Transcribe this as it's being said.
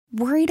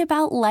Worried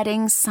about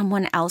letting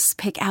someone else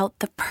pick out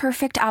the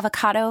perfect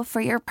avocado for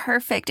your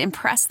perfect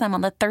impress them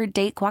on the third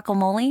date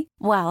guacamole?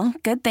 Well,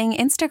 good thing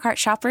Instacart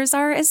shoppers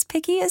are as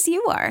picky as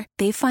you are.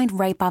 They find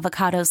ripe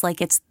avocados like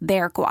it's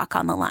their guac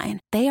on the line.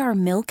 They are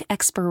milk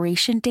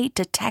expiration date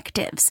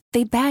detectives.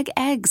 They bag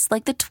eggs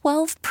like the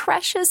 12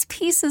 precious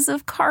pieces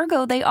of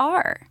cargo they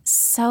are.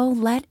 So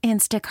let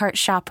Instacart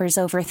shoppers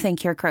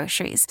overthink your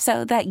groceries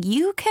so that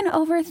you can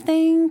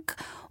overthink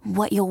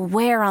what you'll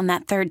wear on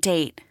that third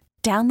date.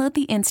 Download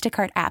the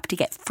Instacart app to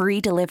get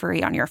free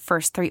delivery on your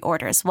first 3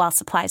 orders while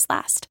supplies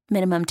last.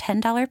 Minimum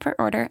 $10 per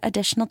order.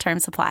 Additional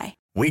terms apply.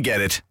 We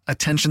get it.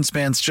 Attention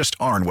spans just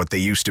aren't what they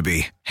used to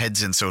be.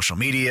 Heads in social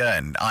media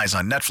and eyes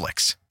on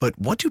Netflix. But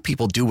what do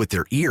people do with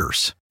their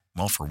ears?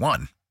 Well, for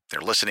one, they're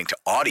listening to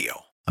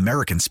audio.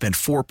 Americans spend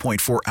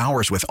 4.4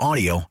 hours with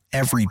audio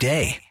every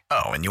day.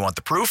 Oh, and you want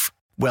the proof?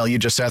 Well, you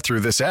just sat through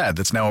this ad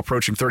that's now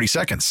approaching 30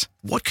 seconds.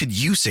 What could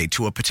you say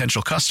to a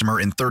potential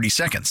customer in 30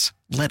 seconds?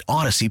 Let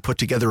Odyssey put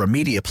together a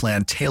media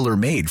plan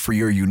tailor-made for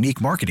your unique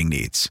marketing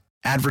needs.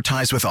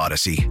 Advertise with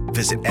Odyssey.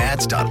 Visit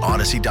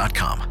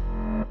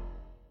ads.odyssey.com.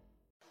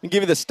 We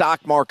give you the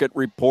stock market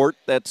report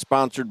that's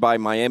sponsored by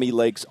Miami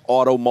Lakes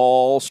Auto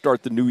Mall.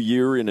 Start the new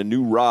year in a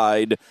new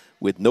ride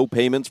with no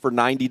payments for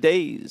 90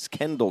 days.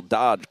 Kendall,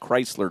 Dodge,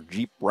 Chrysler,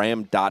 Jeep,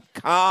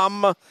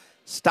 Ram.com.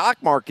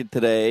 Stock market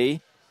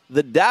today.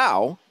 The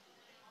Dow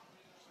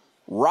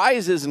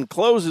rises and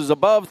closes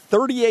above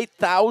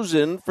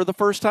 38,000 for the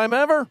first time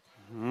ever.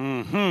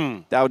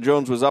 Mm-hmm. Dow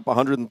Jones was up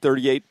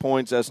 138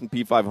 points,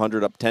 S&P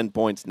 500 up 10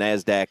 points,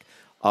 NASDAQ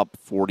up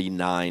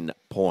 49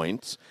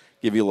 points.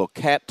 Give you a little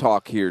cat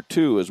talk here,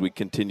 too, as we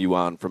continue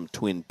on from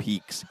Twin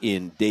Peaks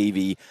in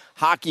Davie.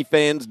 Hockey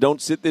fans,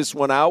 don't sit this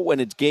one out. When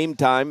it's game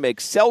time, make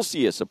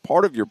Celsius a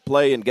part of your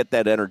play and get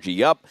that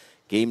energy up.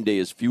 Game day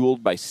is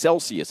fueled by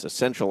Celsius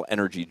Essential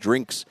Energy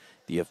Drinks,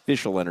 the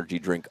official energy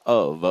drink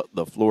of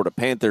the Florida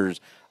Panthers.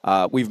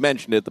 We've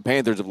mentioned it. The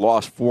Panthers have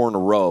lost 4 in a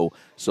row,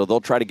 so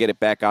they'll try to get it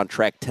back on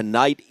track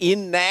tonight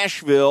in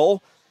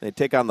Nashville. They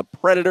take on the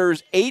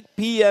Predators. 8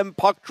 p.m.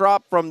 puck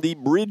drop from the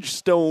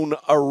Bridgestone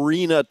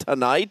Arena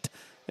tonight,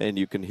 and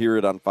you can hear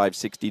it on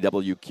 560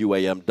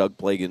 WQAM. Doug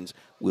Plagans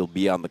will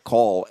be on the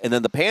call. And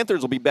then the Panthers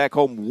will be back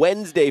home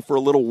Wednesday for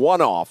a little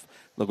one-off.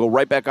 They'll go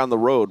right back on the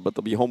road, but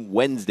they'll be home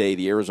Wednesday.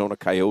 The Arizona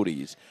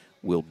Coyotes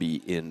will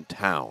be in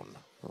town.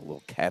 A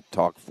little cat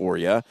talk for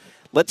you.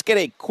 Let's get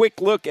a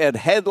quick look at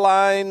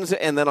headlines,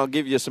 and then I'll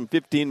give you some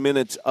 15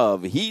 minutes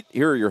of heat.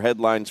 Here are your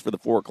headlines for the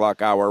 4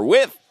 o'clock hour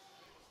with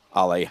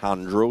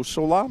Alejandro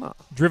Solana.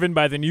 Driven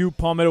by the new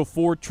Palmetto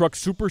Ford Truck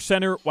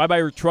Supercenter. Why buy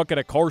your truck at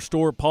a car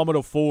store?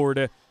 Palmetto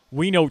Ford.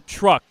 We know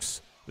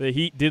trucks. The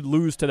Heat did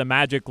lose to the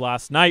Magic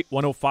last night,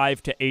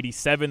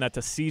 105-87. That's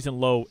a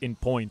season low in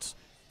points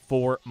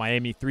for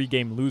Miami.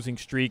 3-game losing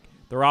streak.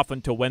 They're off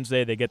until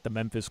Wednesday. They get the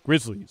Memphis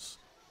Grizzlies.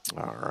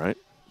 All right.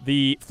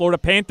 The Florida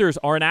Panthers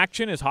are in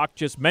action, as Hoch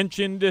just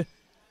mentioned,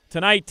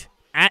 tonight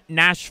at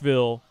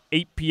Nashville,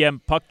 8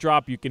 p.m. puck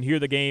drop. You can hear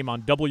the game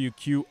on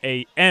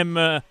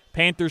WQAM.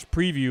 Panthers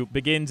preview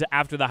begins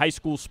after the high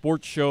school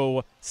sports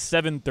show,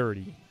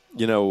 7:30.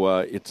 You know,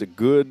 it's a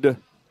good,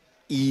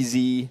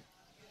 easy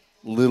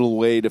little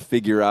way to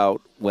figure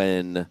out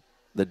when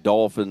the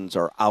Dolphins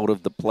are out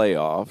of the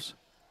playoffs.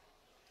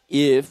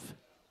 If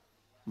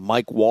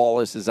Mike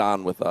Wallace is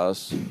on with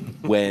us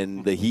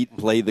when the Heat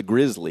play the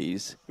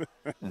Grizzlies,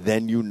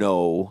 then you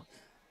know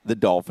the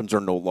Dolphins are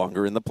no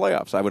longer in the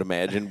playoffs. I would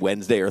imagine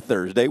Wednesday or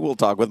Thursday we'll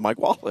talk with Mike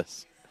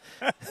Wallace.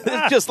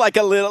 It's just like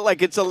a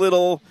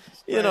little,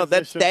 you know,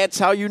 that's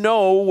how you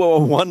know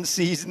one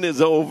season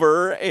is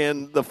over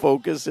and the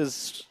focus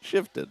is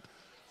shifted.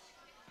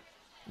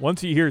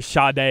 Once you hear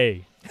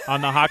Sade on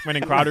the Hochman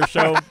and Crowder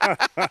show.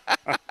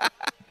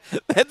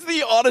 That's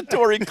the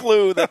auditory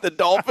clue that the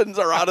Dolphins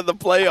are out of the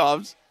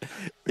playoffs.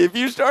 If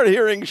you start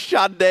hearing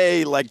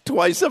Sade like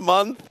twice a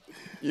month,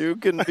 you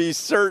can be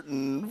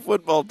certain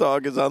football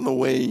talk is on the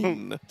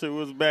wane.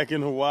 To us back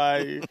in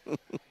Hawaii.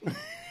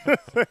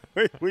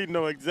 We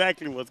know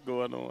exactly what's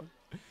going on.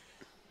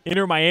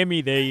 Inter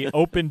Miami, they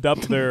opened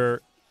up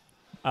their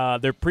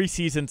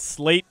preseason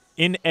slate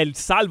in El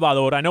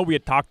Salvador. I know we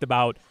had talked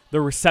about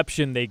the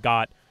reception they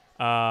got.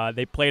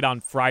 They played on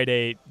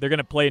Friday. They're going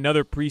to play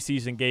another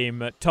preseason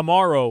game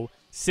tomorrow,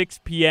 6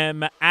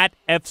 p.m. at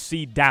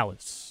FC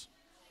Dallas.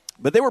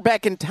 But they were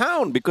back in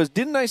town because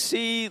didn't I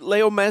see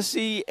Leo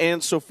Messi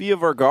and Sofia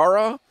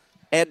Vergara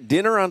at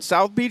dinner on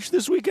South Beach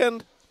this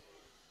weekend?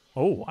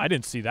 Oh, I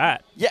didn't see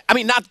that. Yeah, I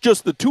mean, not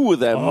just the two of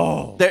them.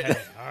 Oh, okay.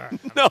 All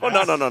right. No.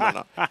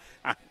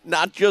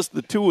 Not just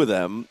the two of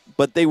them,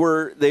 but they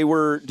were.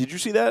 Did you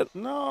see that?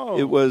 No.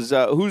 It was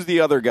who's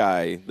the other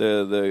guy?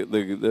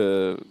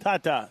 The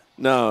Tata.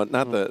 No,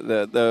 not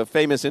the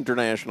famous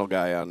international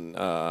guy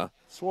on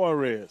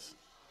Suarez.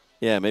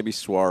 Yeah, maybe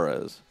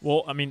Suarez.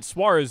 Well, I mean,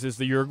 Suarez is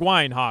the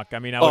Uruguayan Hawk. I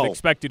mean, I would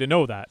expect you to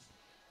know that.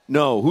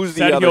 No, who's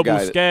the Sergio other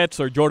guy? Busquets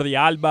or Jordi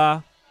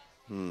Alba.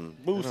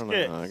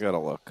 Busquets. I gotta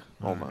look.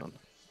 Hold on.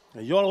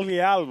 Jordi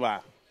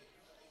Alba.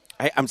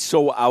 I'm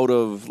so out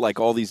of like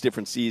all these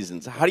different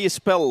seasons. How do you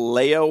spell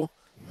Leo?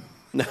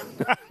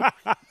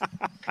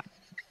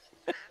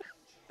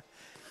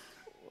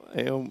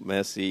 Leo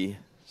Messi,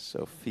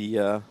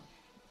 Sofia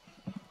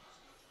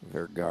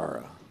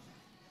Vergara.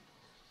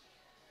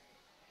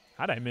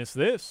 How'd I miss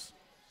this?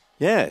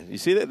 Yeah, you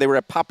see that? They were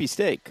at Poppy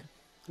Steak.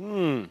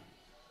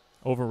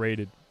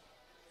 Overrated.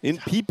 In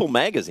People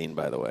magazine,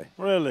 by the way.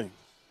 Really?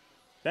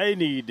 They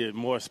needed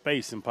more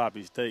space in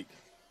Poppy Steak.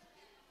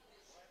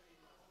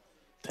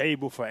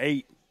 Table for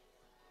 8.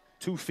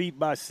 2 feet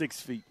by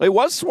 6 feet. It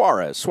was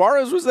Suarez.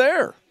 Suarez was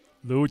there.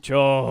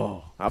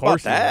 Lucho. How Of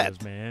course about that? He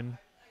was, man.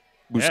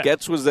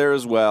 Busquets was there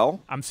as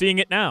well. I'm seeing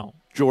it now.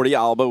 Jordi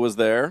Alba was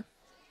there.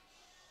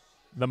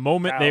 The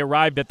moment they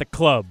arrived at the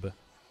club.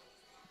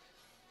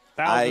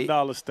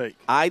 $1,000 steak.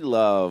 I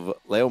love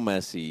Leo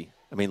Messi.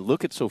 I mean,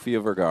 look at Sofia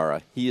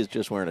Vergara. He is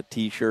just wearing a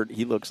T-shirt.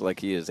 He looks like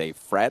he is a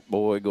frat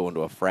boy going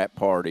to a frat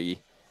party.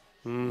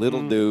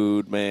 Little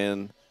dude,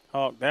 man.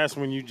 Oh, that's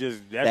when you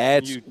just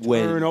that's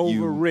when you turn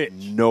over rich.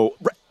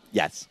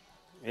 Yes.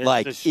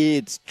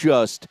 It's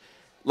just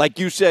like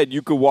you said,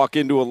 you could walk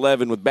into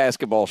 11 with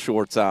basketball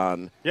shorts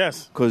on.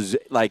 Yes. Because,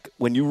 like,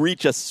 when you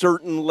reach a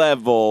certain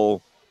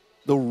level,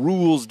 the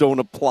rules don't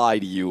apply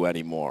to you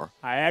anymore.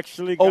 I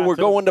actually we're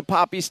going to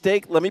Poppy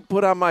Steak? Let me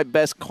put on my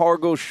best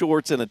cargo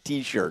shorts and a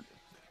T-shirt.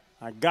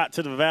 I got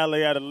to the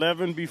valet at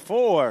 11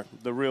 before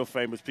the real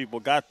famous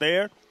people got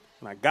there.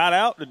 When I got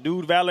out, the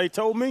dude valet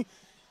told me,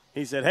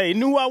 he said, hey, he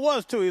knew who I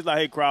was, too. He's like,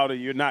 hey, Crowder,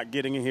 you're not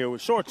getting in here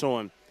with shorts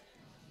on.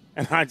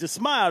 And I just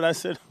smiled. I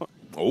said,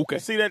 okay.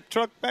 See that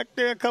truck back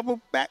there, a couple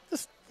back?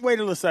 Just wait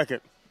a second.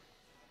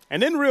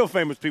 And then real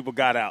famous people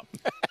got out,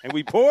 and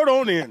we poured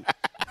on in.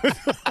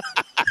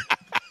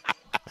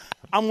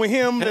 I'm with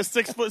him, the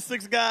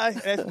 6'6" guy.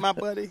 That's my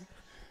buddy.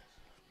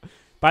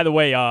 By the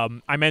way,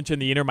 I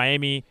mentioned the Inter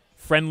Miami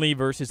friendly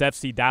versus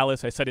FC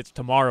Dallas. I said it's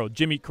tomorrow.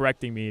 Jimmy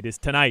correcting me. It is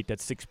tonight at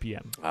 6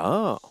 p.m.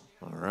 Oh,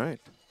 all right.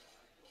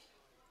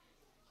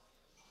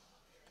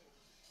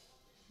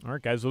 All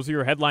right, guys, those are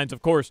your headlines.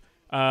 Of course,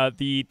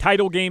 the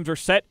title games are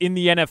set in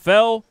the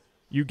NFL.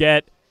 You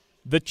get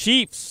the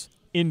Chiefs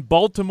in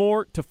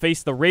Baltimore to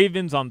face the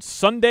Ravens on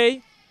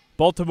Sunday.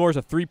 Baltimore's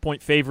a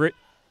 3-point favorite.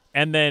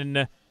 And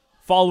then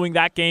following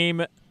that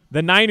game,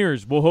 the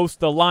Niners will host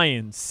the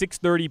Lions,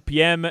 6:30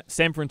 p.m.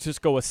 San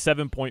Francisco, a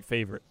 7-point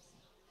favorite.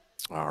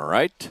 All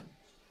right.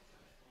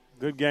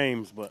 Good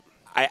games, but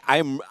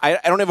I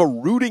don't have a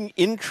rooting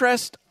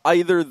interest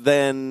other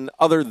than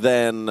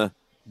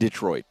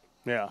Detroit.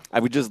 yeah. I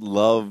would just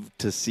love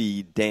to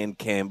see Dan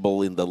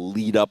Campbell in the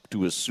lead up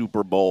to a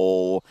Super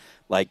Bowl.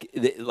 Like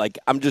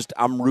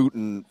I'm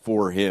rooting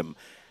for him.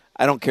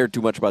 I don't care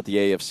too much about the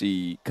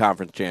AFC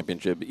Conference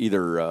Championship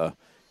either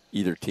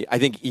team. I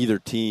think either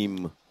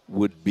team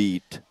would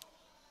beat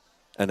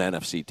an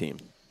NFC team.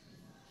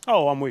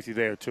 Oh, I'm with you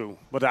there too.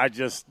 But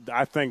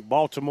I think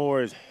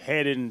Baltimore is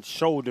head and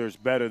shoulders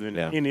better than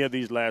any of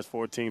these last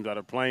 4 teams that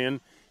are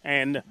playing,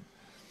 and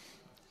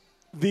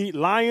the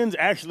Lions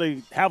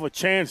actually have a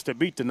chance to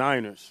beat the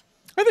Niners.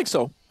 I think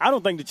so. I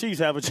don't think the Chiefs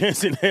have a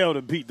chance in hell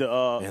to beat the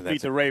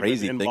Ravens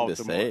crazy in thing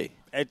Baltimore. To say.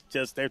 It's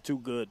just they're too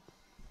good.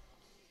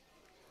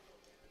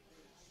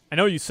 I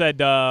know you said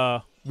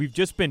we've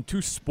just been too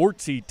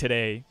sportsy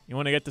today. You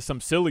want to get to some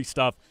silly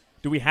stuff.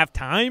 Do we have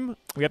time?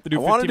 We have to do 15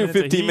 minutes. I want to do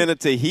 15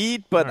 minutes of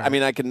Heat, but right. I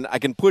mean, I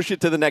can push it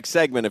to the next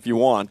segment if you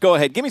want. Go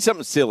ahead, give me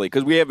something silly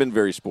because we have been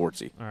very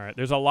sportsy. All right,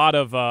 there's a lot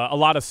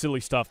of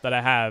silly stuff that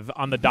I have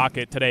on the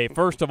docket today.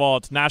 First of all,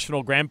 it's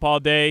National Grandpa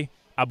Day.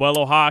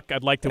 Abuelo Hoch,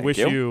 I'd like to wish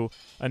you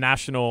a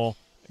National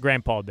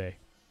Grandpa Day.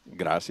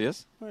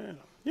 Gracias. Well,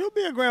 you'll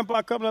be a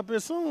grandpa coming up here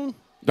soon.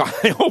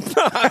 I hope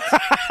not.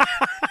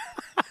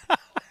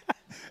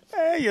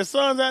 Hey, your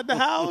son's at the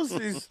house.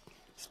 He's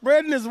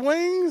spreading his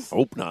wings.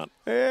 Hope not.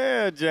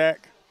 Yeah,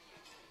 Jack.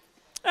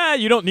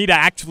 You don't need to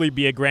actually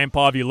be a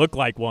grandpa if you look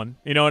like one.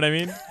 You know what I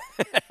mean?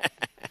 What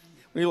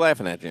are you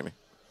laughing at, Jimmy?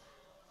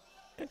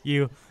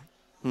 You.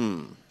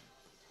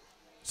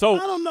 So I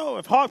don't know.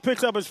 If Hawk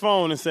picks up his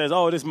phone and says,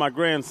 oh, this is my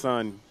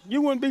grandson,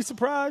 you wouldn't be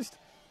surprised?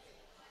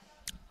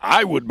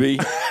 I would be.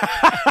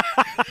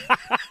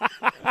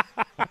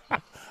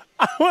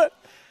 What?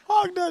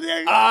 Hawk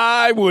doesn't.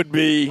 I would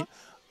be.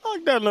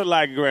 Hawk doesn't look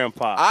like a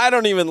grandpa. I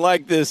don't even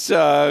like this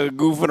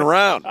goofing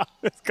around.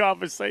 This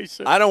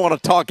conversation. I don't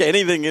want to talk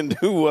anything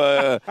into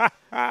what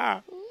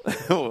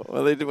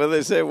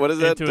they say? What is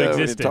that? Into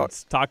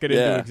existence. Talk it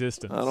into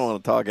existence. I don't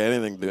want to talk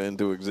anything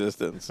into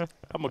existence.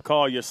 I'm going to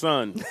call your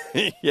son.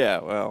 Yeah,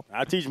 well.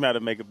 I teach him how to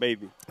make a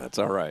baby. That's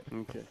all right.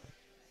 Okay.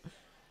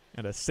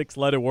 And a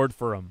 6-letter word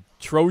for him.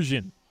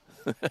 Trojan.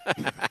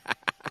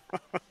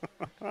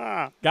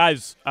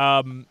 Guys,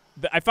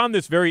 I found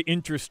this very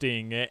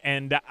interesting,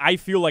 and I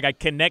feel like I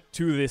connect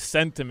to this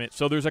sentiment.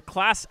 So there's a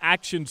class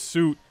action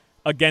suit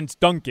against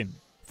Dunkin',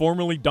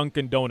 formerly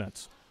Dunkin'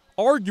 Donuts,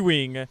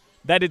 arguing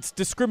that it's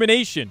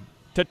discrimination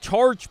to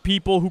charge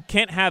people who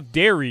can't have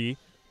dairy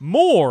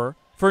more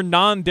for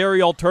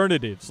non-dairy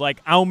alternatives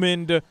like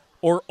almond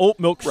or oat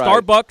milk. Right.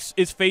 Starbucks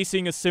is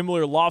facing a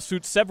similar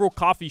lawsuit. Several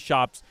coffee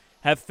shops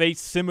have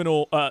faced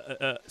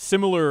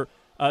similar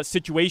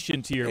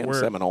situations here. And where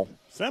Seminole.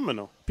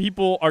 Seminole.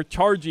 People are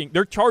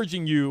they're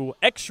charging you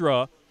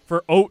extra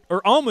for oat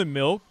or almond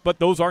milk, but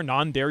those are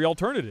non-dairy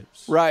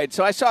alternatives. Right.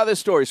 So I saw this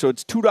story. So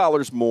it's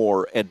 $2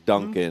 more at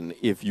Dunkin'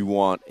 if you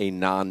want a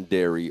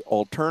non-dairy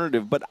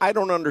alternative. But I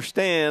don't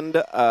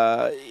understand,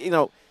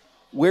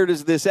 where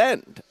does this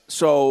end?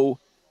 So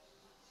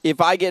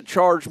if I get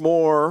charged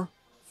more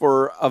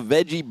for a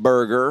veggie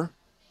burger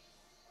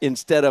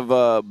instead of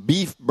a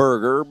beef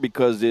burger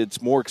because it's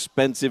more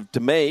expensive to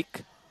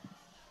make,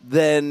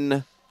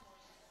 then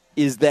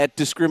is that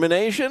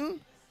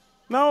discrimination?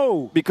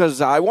 No.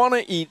 Because I want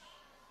to eat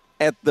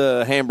at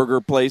the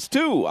hamburger place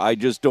too. I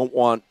just don't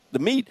want the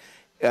meat.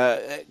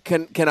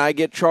 Can I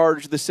get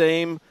charged the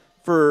same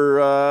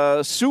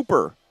for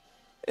super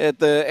at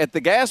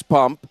the gas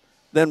pump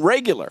than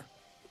regular?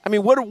 I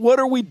mean, what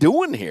are we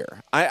doing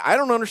here? I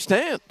don't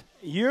understand.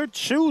 You're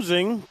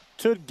choosing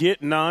to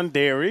get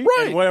non-dairy,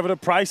 right. And whatever the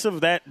price of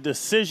that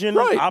decision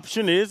right.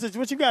 option is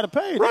what you got to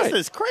pay. Right. This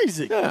is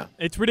crazy. Yeah.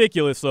 It's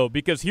ridiculous, though,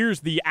 because here's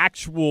the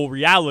actual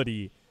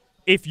reality.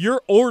 If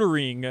you're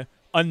ordering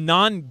a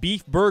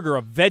non-beef burger,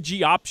 a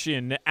veggie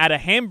option at a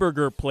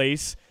hamburger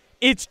place,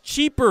 it's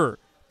cheaper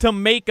to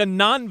make a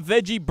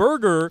non-veggie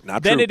burger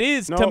than it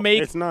is to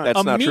make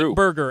a meat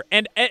burger.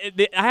 And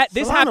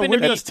this happened to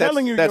me. Just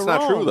telling you that's you're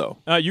not wrong. true,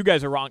 though. You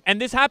guys are wrong.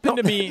 And this happened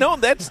to me. No,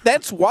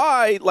 that's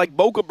why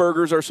Boca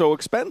burgers are so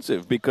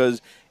expensive,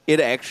 because it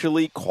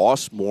actually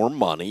costs more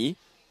money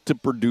to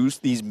produce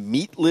these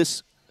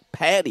meatless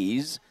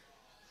patties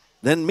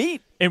than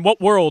meat. In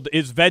what world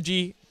is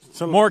veggie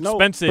more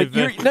expensive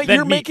than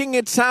you're meat? Making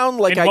it sound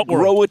like I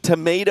grow a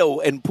tomato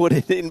and put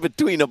it in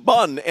between a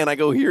bun, and I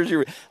go, here's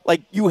your...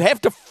 Like, you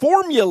have to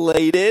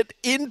formulate it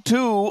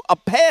into a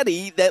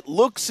patty that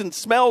looks and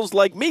smells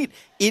like meat.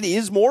 It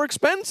is more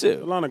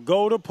expensive. Alana,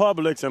 go to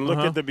Publix and look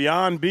at the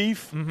Beyond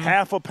Beef,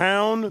 half a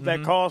pound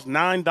that costs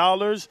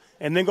 $9,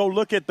 and then go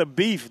look at the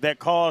beef that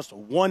costs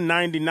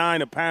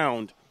 $1.99 a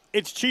pound.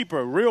 It's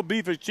cheaper. Real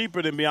beef is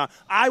cheaper than Beyond.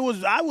 I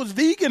was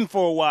vegan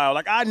for a while.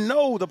 Like, I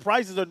know the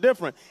prices are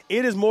different.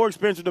 It is more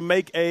expensive to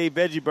make a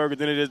veggie burger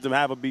than it is to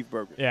have a beef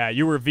burger. Yeah,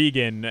 you were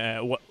vegan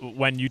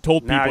when you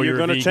told people now you were vegan. Now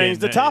you're going to change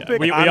the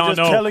topic. We I'm all just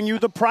know. telling you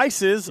the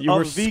prices You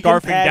were of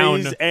vegan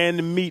patties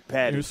and meat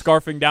patties. You were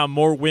scarfing down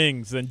more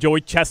wings than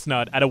Joey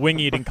Chestnut at a wing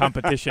eating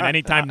competition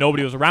anytime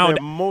nobody was around.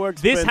 They're more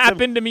expensive. This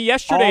happened to me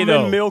yesterday, though.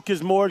 Almond milk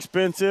is more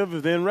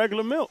expensive than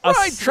regular milk.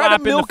 Right, try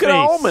to milk an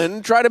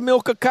almond. Try to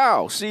milk a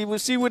cow. See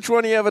which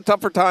one you have a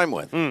tougher time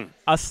with.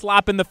 A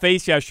slap in the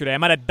face yesterday.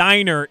 I'm at a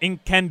diner in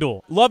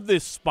Kendall. Love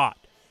this spot.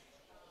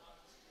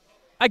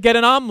 I get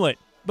an omelet,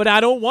 but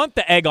I don't want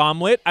the egg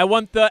omelet. I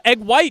want the egg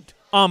white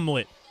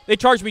omelet. They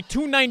charge me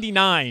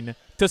 $2.99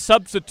 to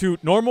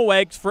substitute normal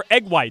eggs for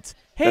egg whites.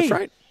 Hey, that's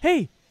right.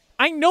 Hey,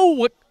 I know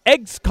what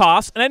eggs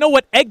cost, and I know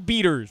what egg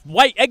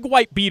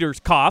white beaters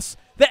cost.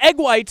 The egg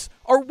whites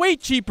are way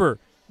cheaper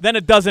than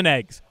a dozen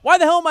eggs. Why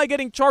the hell am I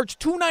getting charged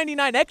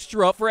 $2.99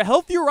 extra for a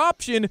healthier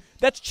option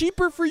that's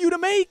cheaper for you to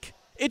make?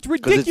 It's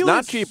ridiculous. Because it's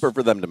not cheaper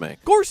for them to make.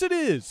 Of course it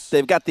is.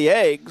 They've got the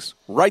eggs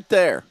right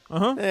there.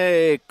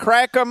 Hey,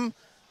 crack them,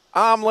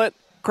 omelet,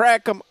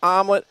 crack them,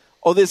 omelet.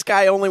 Oh, this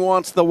guy only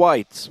wants the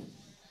whites.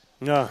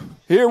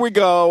 Here we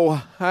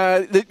go.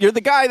 You're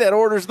the guy that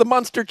orders the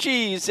Munster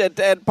cheese at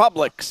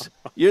Publix.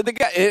 You're the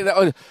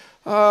guy.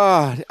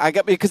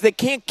 Because they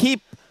can't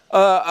keep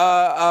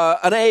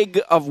an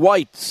egg of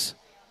whites.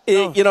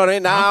 You know what I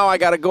mean? Now I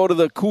got to go to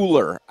the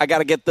cooler. I got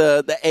to get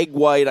the egg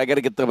white. I got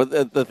to get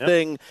the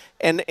thing.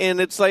 And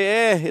it's like,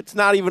 it's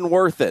not even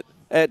worth it.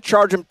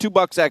 Charge them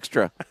 $2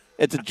 extra.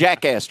 It's a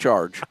jackass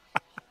charge.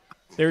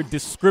 They're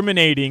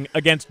discriminating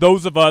against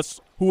those of us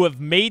who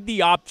have made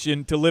the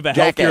option to live a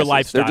healthier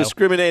lifestyle. They're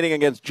discriminating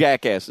against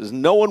jackasses.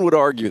 No one would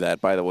argue that,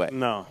 by the way.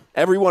 No.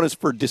 Everyone is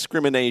for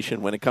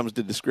discrimination when it comes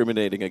to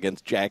discriminating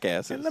against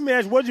jackasses. And let me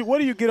ask, what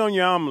do you get on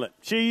your omelet?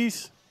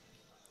 Cheese?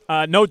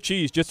 No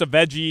cheese, just a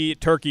veggie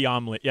turkey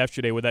omelet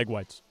yesterday with egg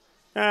whites.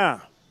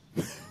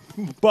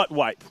 Butt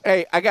wipe.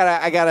 Hey, I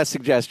got a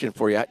suggestion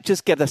for you.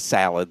 Just get a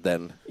salad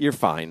then. You're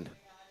fine.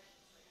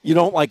 You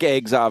don't like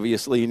eggs,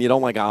 obviously, and you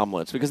don't like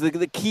omelets, because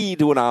the key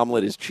to an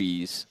omelet is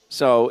cheese.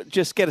 So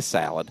just get a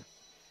salad.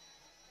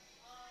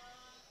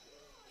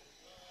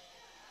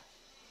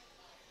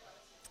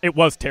 It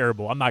was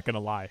terrible. I'm not going to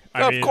lie.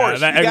 Of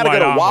course. You got to go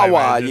to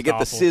Wawa. You get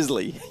the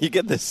sizzly. You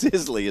get the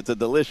sizzly. It's a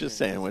delicious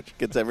sandwich.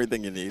 Gets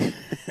everything you need.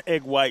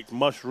 Egg whites,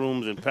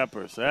 mushrooms, and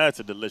peppers. That's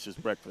a delicious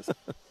breakfast.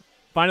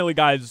 Finally,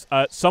 guys,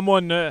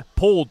 someone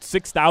polled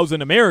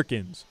 6,000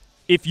 Americans.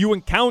 If you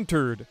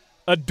encountered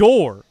a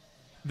door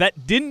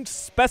that didn't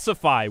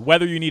specify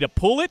whether you need to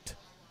pull it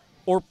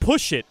or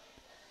push it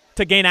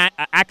to gain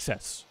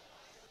access,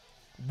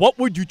 what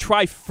would you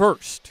try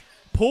first?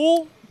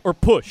 Pull or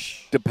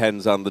push?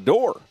 Depends on the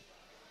door.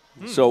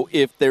 So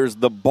if there's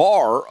the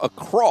bar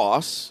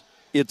across,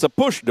 it's a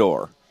push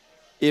door.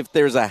 If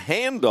there's a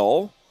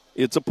handle,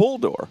 it's a pull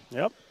door.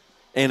 Yep.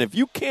 And if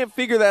you can't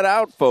figure that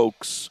out,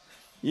 folks,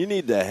 you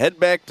need to head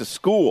back to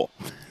school.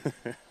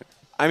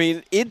 I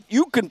mean,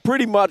 you can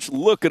pretty much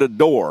look at a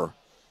door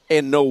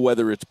and know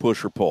whether it's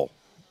push or pull.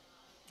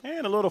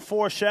 And a little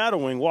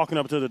foreshadowing walking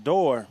up to the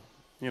door.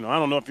 I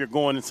don't know if you're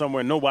going in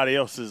somewhere nobody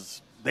else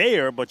is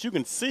there, but you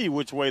can see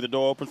which way the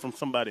door opens from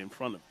somebody in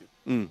front of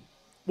you.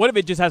 What if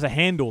it just has a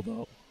handle,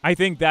 though? I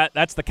think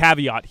that's the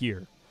caveat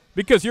here.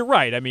 Because you're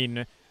right. I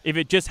mean, if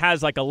it just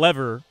has like a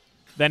lever,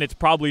 then it's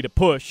probably to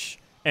push.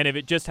 And if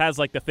it just has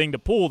like the thing to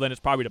pull, then it's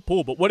probably to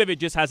pull. But what if it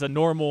just has a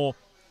normal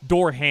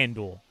door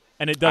handle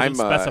and it doesn't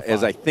specify?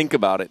 As I think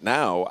about it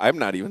now, I'm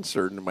not even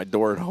certain of my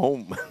door at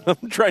home.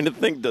 I'm trying to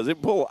think, does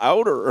it pull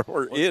out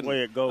or in? Which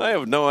way it goes? I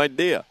have no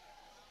idea.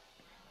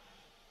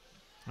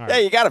 All Yeah,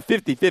 right. you got a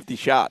 50-50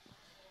 shot.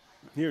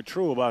 You're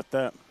true about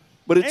that.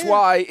 But it's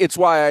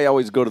why I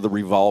always go to the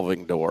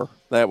revolving door.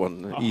 That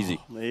one, easy.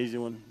 The easy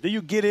one. Do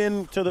you get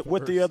in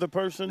with the other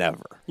person?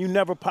 Never. You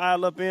never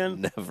pile up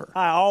in? Never.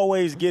 I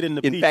always get in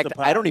the In pizza fact,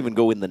 pile. I don't even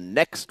go in the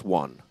next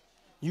one.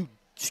 You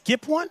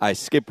skip one? I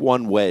skip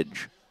one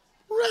wedge.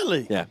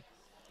 Really? Yeah.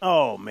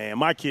 Oh, man.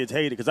 My kids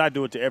hate it because I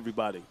do it to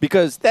everybody.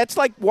 Because that's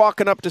like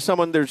walking up to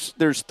someone. There's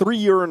 3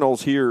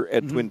 urinals here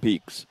at Twin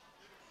Peaks.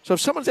 So if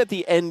someone's at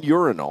the end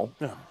urinal,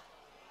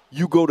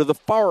 you go to the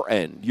far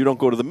end. You don't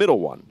go to the middle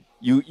one.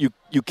 You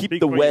keep Speak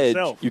the for wedge.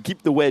 yourself. You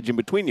keep the wedge in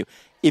between you.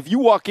 If you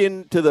walk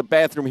into the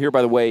bathroom here,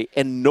 by the way,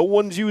 and no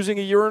one's using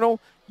a urinal,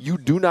 you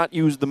do not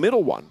use the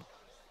middle one.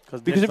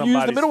 Because if you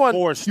use the middle one,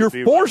 you're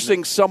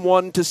forcing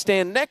someone to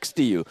stand next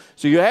to you.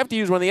 So you have to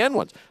use one of the end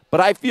ones.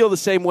 But I feel the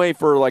same way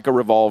for like a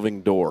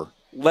revolving door.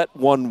 Let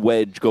one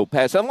wedge go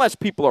past, unless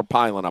people are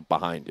piling up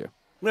behind you.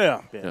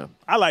 Yeah.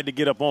 I like to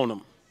get up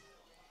on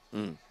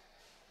them.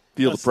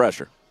 Feel the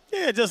pressure.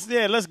 Yeah,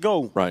 let's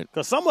go. Right.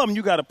 Because some of them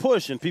you got to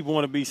push and people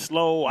want to be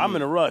slow. I'm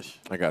in a rush.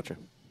 I got you.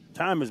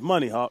 Time is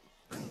money, Hawk.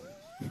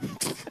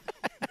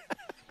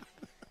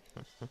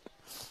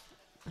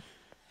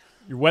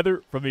 Your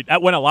weather from me,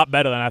 that went a lot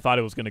better than I thought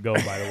it was going to go,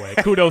 by the way.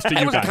 Kudos to you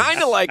It guys. was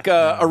kind of like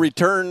a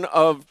return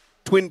of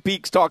Twin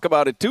Peaks Talk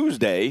About It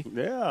Tuesday.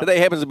 Yeah. Today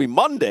happens to be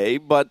Monday,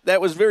 but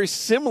that was very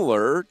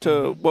similar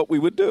to what we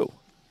would do.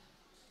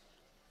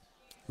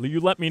 You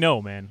let me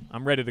know, man.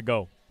 I'm ready to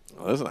go.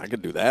 Listen, I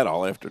could do that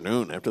all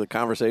afternoon after the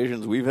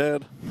conversations we've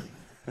had.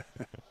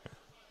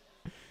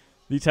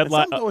 These And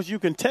headlines. some doors you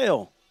can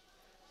tell.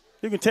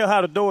 You can tell how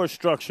the door is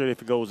structured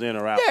if it goes in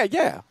or out.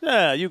 Yeah.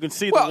 Yeah, you can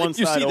see Well, the one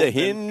you side see open. the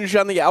hinge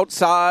on the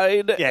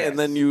outside, Yes. and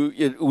then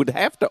it would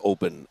have to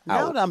open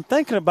Now out. that I'm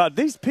thinking about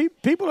these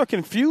people are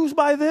confused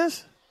by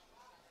this.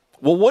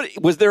 Well, what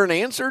was there an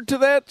answer to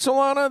that,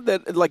 Solana?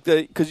 That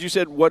because you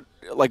said what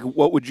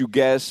would you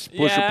guess?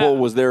 Push or pull?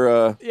 Was there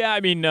a? Yeah,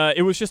 I mean,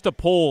 it was just a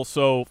poll,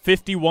 so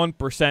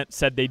 51%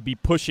 said they'd be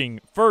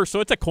pushing first,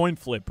 so it's a coin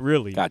flip,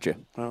 really. Gotcha.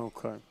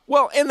 Okay.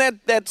 Well, and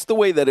that's the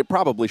way that it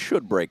probably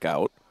should break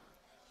out,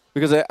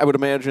 because I would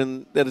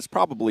imagine that it's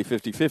probably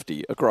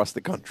 50-50 across the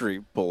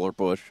country, pull or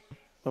push.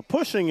 But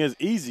pushing is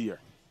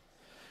easier.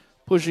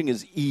 Pushing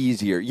is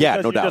easier. Yeah,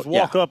 Because no you doubt. just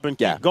walk up and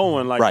keep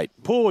going. Like right.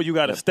 Pull, you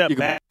got to step You can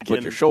back. put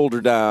and your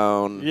shoulder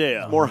down.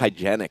 Yeah. It's more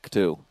hygienic,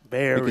 too.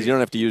 Very. Because you don't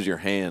have to use your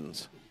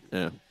hands.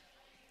 Yeah.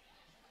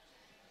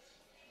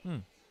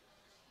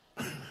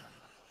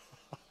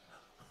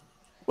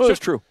 Well, it's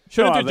true.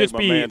 Shouldn't I it think just my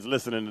be man's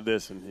listening to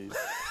this and he's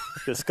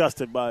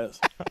disgusted by us.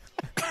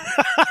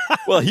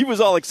 Well, he was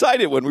all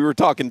excited when we were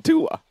talking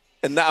Tua.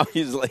 And now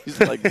he's like,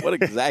 what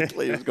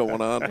exactly is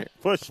going on here?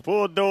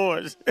 Pull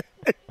doors.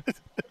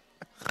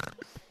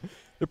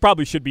 there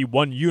probably should be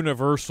one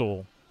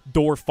universal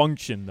door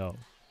function, though.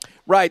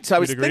 Right, so I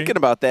was agree? thinking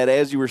about that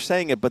as you were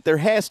saying it, but there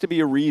has to be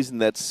a reason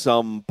that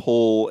some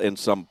pull and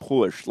some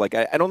push. Like,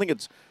 I don't think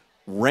it's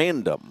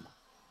random,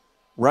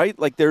 right?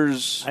 Like,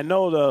 there's I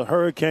know the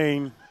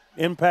hurricane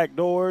impact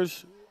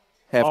doors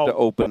have to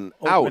open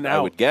out, I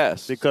would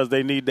guess. because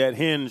they need that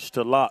hinge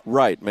to lock.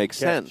 Right, makes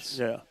Catch. sense.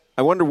 Yeah.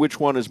 I wonder which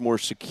one is more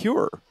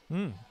secure.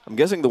 I'm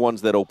guessing the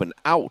ones that open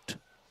out.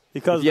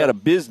 Because If you had a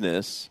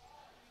business,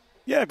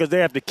 yeah, because they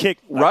have to kick.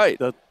 Right.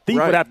 The thief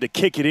Right. would have to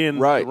kick it in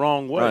right, the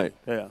wrong way.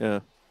 Right. Yeah.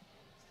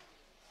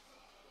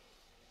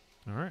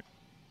 All right.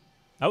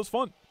 That was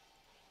fun.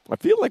 I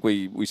feel like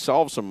we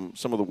solved some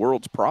of the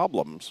world's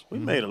problems. We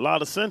made a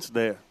lot of sense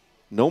there.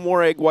 No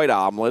more egg white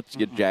omelets,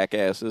 you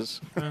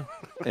jackasses.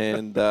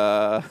 And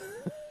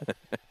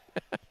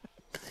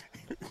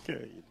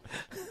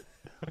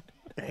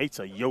Hates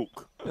a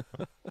yolk.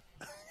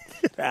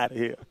 Get out of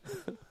here.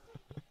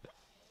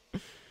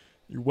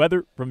 Your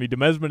weather from the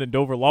Demesman and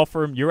Dover Law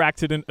Firm,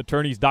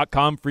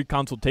 youraccidentattorneys.com. Free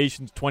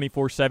consultations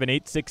 24/7,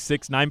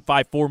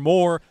 866-954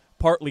 more.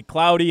 Partly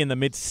cloudy in the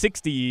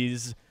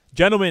mid-60s.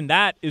 Gentlemen,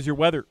 that is your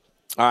weather.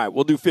 all right,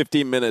 we'll do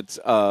 15 minutes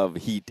of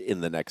heat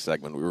in the next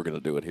segment. We were going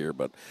to do it here,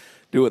 but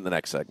do it in the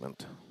next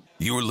segment.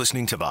 You're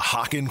listening to the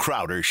Hoch and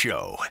Crowder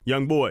Show.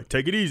 Young boy,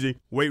 take it easy.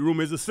 Weight room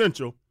is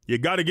essential. You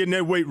got to get in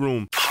that weight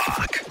room.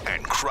 Hoch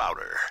and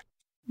Crowder.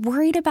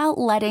 Worried about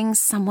letting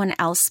someone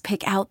else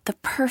pick out the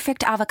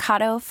perfect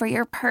avocado for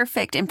your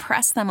perfect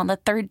impress them on the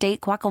third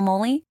date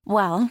guacamole?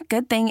 Well,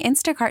 good thing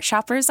Instacart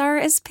shoppers are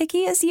as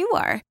picky as you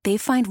are. They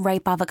find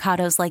ripe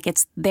avocados like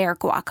it's their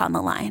guac on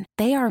the line.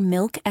 They are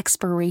milk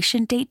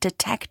expiration date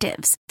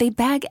detectives. They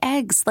bag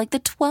eggs like the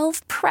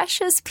 12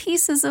 precious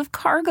pieces of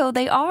cargo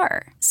they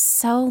are.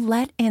 So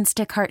let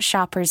Instacart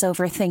shoppers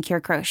overthink your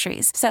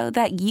groceries so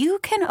that you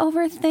can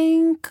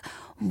overthink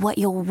what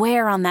you'll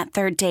wear on that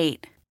third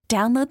date.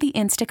 Download the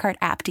Instacart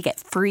app to get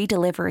free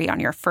delivery on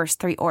your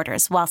first 3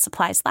 orders while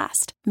supplies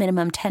last.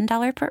 Minimum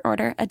 $10 per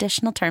order.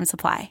 Additional terms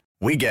apply.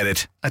 We get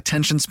it.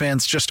 Attention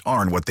spans just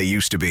aren't what they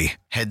used to be.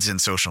 Heads in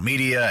social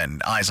media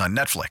and eyes on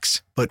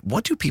Netflix. But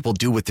what do people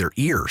do with their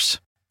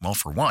ears? Well,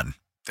 for one,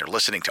 they're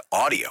listening to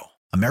audio.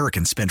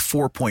 Americans spend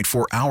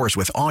 4.4 hours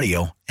with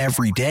audio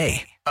every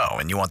day. Oh,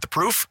 and you want the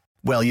proof?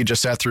 Well, you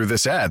just sat through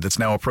this ad that's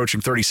now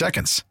approaching 30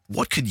 seconds.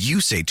 What could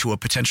you say to a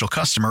potential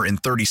customer in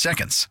 30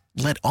 seconds?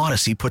 Let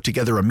Odyssey put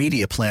together a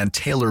media plan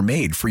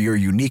tailor-made for your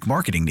unique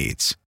marketing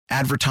needs.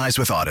 Advertise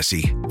with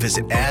Odyssey.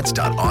 Visit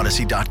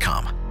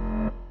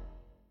ads.odyssey.com.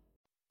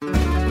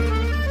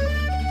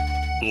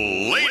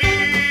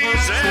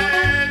 Ladies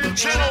and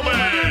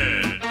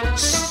gentlemen,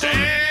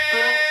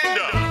 stand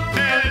up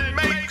and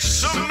make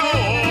some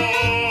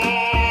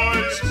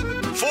noise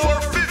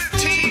for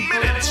 15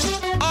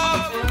 minutes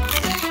of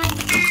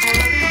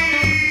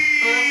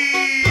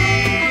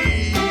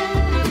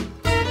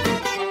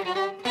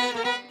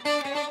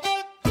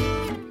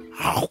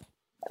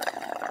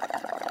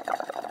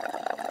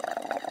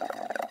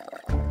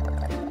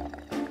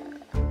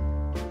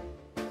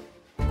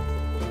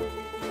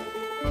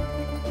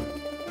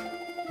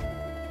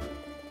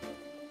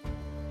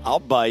I'll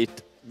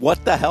bite.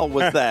 What the hell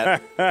was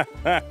that?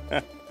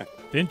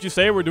 Didn't you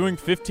say we're doing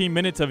 15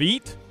 minutes of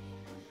eat?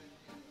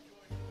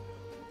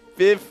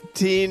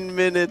 15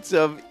 minutes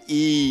of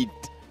eat.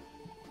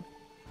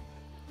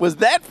 Was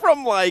that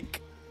from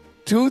like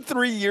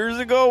 2-3 years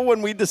ago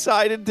when we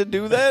decided to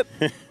do that?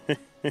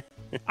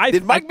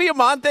 Did Mike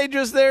Biamonte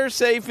just there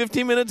say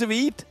 15 minutes of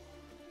eat?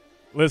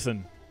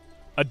 Listen,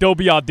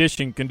 Adobe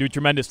Audition can do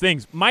tremendous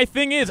things. My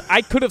thing is,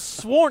 I could have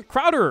sworn,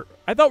 Crowder,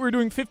 I thought we were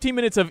doing 15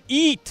 minutes of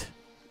eat.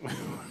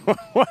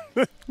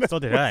 So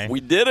did I.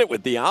 We did it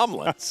with the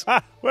omelets.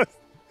 I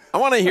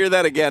want to hear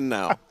that again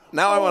now.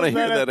 Now I want to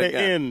hear that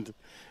again. End?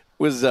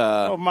 Was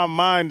my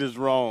mind is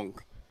wrong.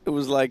 It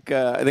was like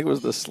I think it was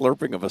the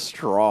slurping of a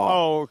straw.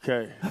 Oh,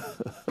 okay.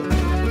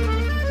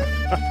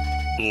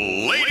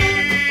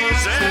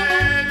 Ladies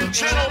and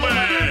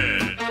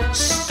gentlemen,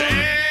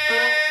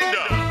 stand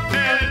up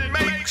and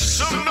make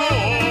some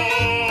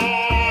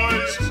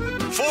noise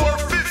for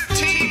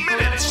 15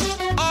 minutes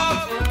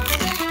of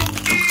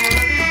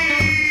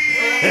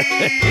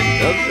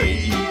It does say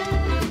eat.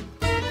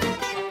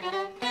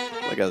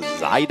 Like a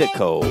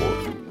Zydeco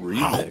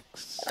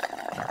remix.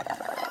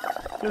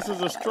 This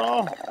is a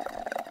straw?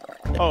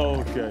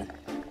 Oh, okay.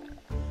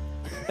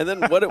 And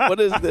then what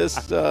is this?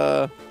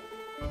 Like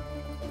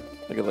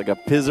a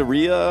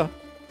pizzeria?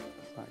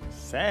 Like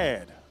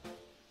sad.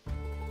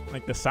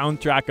 Like the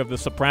soundtrack of The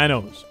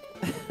Sopranos.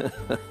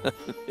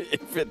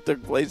 If it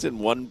took place in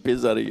one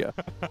pizzeria.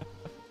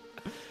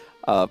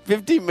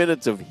 15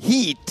 minutes of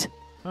heat.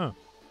 Huh.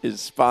 Is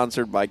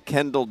sponsored by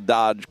Kendall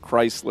Dodge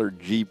Chrysler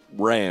Jeep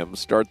Ram.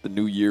 Start the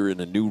new year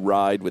in a new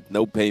ride with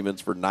no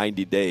payments for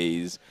 90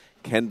 days.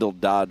 Kendall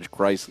Dodge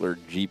Chrysler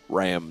Jeep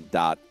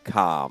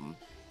Ram.com.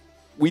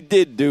 We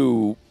did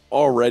do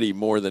already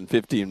more than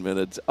 15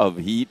 minutes of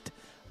heat.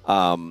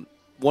 One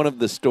of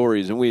the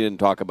stories, and we didn't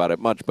talk about it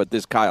much, but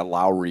this Kyle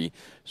Lowry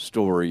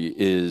story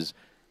is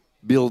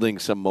building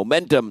some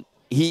momentum.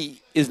 He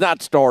is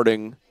not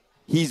starting.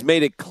 He's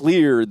made it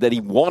clear that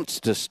he wants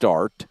to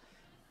start.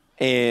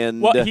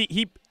 And well,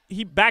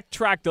 he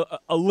backtracked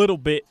a little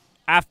bit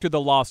after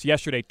the loss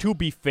yesterday, to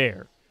be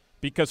fair,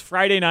 because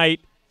Friday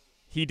night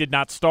he did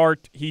not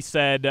start. He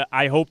said,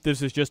 I hope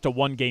this is just a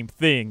one-game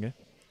thing.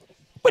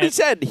 But he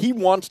said he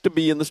wants to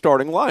be in the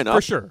starting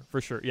lineup.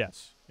 For sure,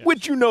 yes.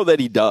 Which you know that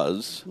he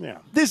does. Yeah.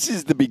 This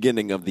is the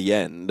beginning of the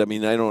end. I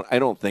mean, I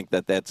don't think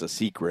that that's a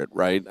secret,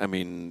 right? I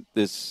mean,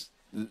 this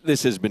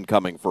has been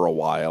coming for a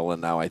while, and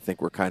now I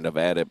think we're kind of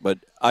at it. But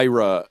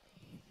Ira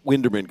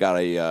Winderman got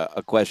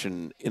a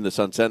question in the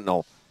Sun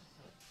Sentinel,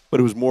 but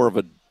it was more of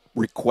a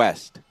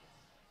request.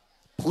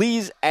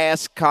 Please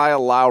ask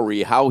Kyle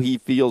Lowry how he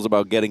feels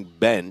about getting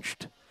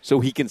benched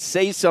so he can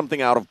say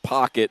something out of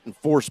pocket and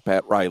force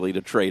Pat Riley to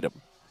trade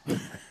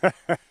him.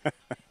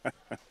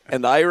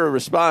 And Ira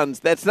responds,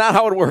 that's not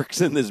how it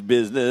works in this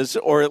business,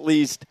 or at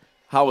least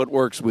how it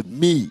works with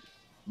me.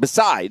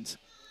 Besides,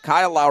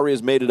 Kyle Lowry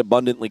has made it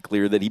abundantly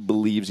clear that he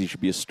believes he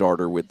should be a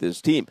starter with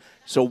this team.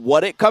 So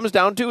what it comes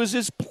down to is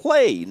his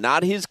play,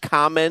 not his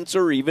comments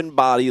or even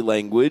body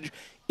language.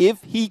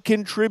 If he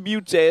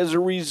contributes as a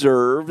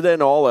reserve, then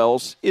all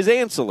else is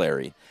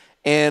ancillary.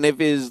 And if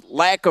his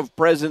lack of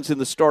presence in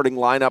the starting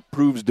lineup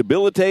proves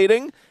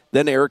debilitating,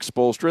 then Eric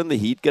Spoelstra and the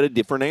Heat get a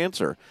different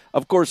answer.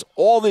 Of course,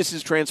 all this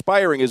is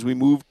transpiring as we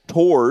move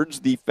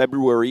towards the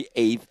February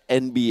 8th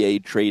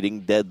NBA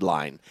trading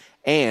deadline.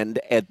 And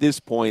at this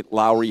point,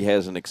 Lowry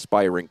has an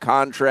expiring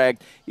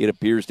contract. It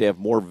appears to have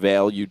more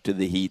value to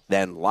the Heat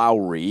than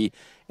Lowry.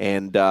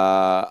 And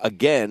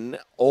again,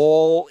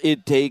 all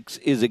it takes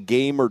is a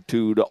game or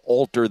two to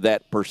alter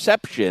that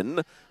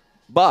perception.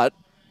 But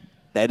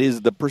that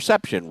is the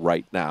perception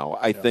right now.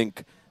 I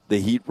think the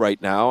Heat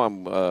right now,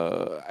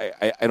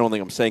 I don't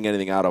think I'm saying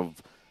anything out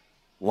of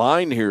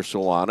line here,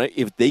 Solana.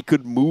 If they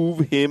could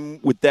move him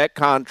with that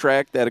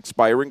contract, that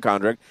expiring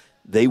contract,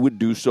 they would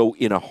do so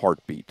in a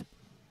heartbeat.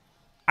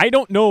 I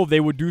don't know if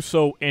they would do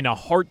so in a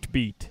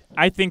heartbeat.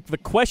 I think the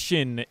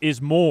question is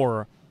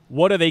more,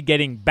 what are they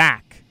getting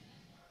back?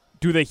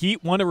 Do the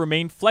Heat want to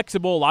remain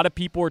flexible? A lot of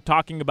people are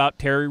talking about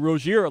Terry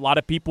Rozier. A lot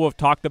of people have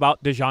talked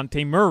about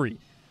DeJounte Murray.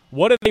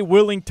 What are they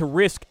willing to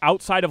risk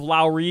outside of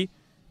Lowry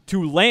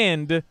to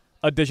land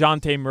a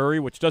DeJounte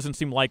Murray, which doesn't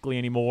seem likely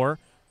anymore,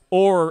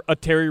 or a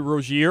Terry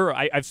Rozier?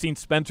 I've seen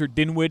Spencer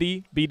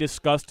Dinwiddie be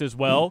discussed as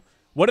well.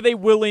 What are they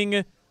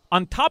willing,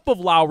 on top of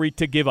Lowry,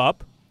 to give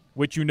up,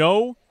 which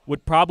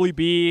would probably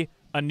be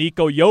a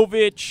Niko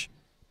Jovic,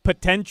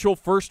 potential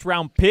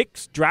first-round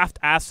picks, draft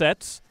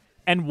assets,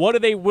 and what are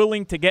they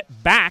willing to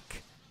get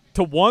back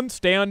to, one,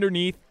 stay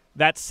underneath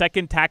that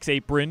second tax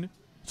apron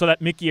so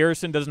that Mickey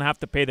Arison doesn't have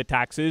to pay the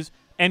taxes,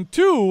 and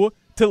two,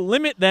 to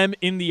limit them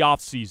in the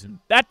offseason?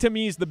 That, to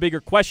me, is the bigger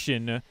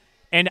question,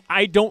 and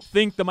I don't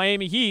think the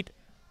Miami Heat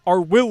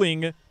are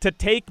willing to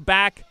take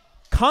back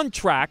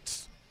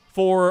contracts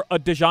for a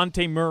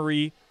DeJounte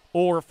Murray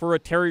or for a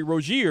Terry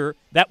Rozier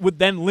that would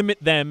then limit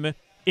them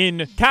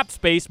in cap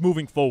space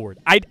moving forward.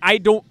 I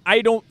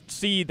don't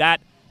see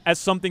that as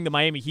something the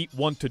Miami Heat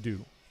want to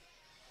do.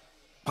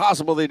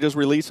 Possible they just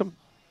release him?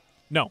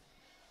 No.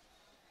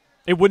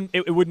 It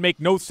would make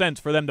no sense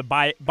for them to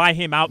buy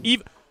him out.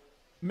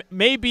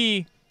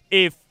 Maybe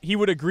if he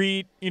would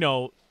agree,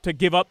 to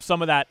give up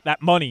some of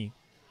that money.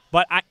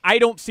 But I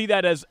don't see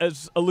that as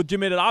a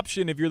legitimate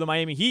option if you're the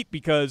Miami Heat,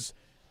 because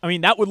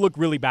that would look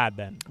really bad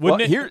then,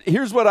 wouldn't it?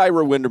 Here's what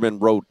Ira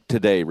Winderman wrote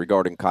today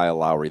regarding Kyle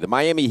Lowry. The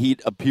Miami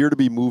Heat appear to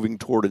be moving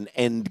toward an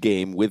end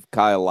game with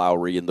Kyle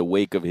Lowry in the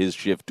wake of his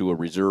shift to a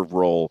reserve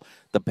role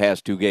the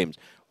past two games.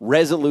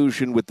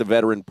 Resolution with the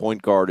veteran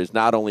point guard is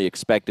not only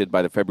expected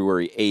by the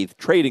February 8th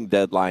trading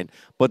deadline,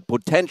 but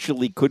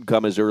potentially could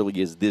come as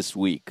early as this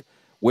week.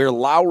 Where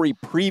Lowry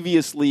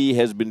previously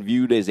has been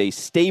viewed as a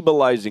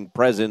stabilizing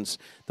presence,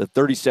 the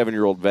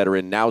 37-year-old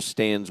veteran now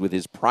stands with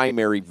his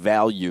primary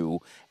value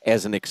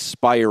as an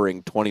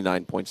expiring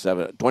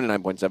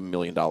 $29.7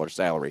 million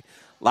salary.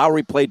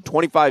 Lowry played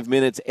 25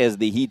 minutes as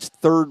the Heat's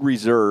third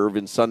reserve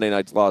in Sunday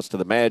night's loss to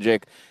the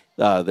Magic,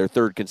 their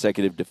third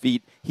consecutive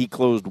defeat. He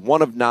closed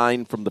 1 of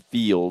 9 from the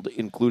field,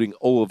 including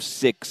 0 of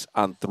 6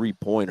 on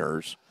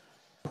three-pointers.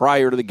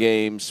 Prior to the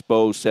game,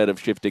 Spo said of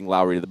shifting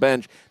Lowry to the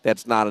bench,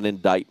 that's not an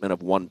indictment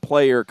of one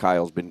player.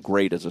 Kyle's been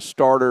great as a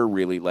starter,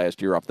 really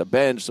last year off the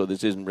bench, so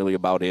this isn't really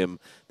about him.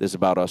 This is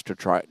about us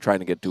trying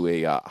to get to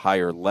a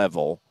higher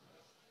level.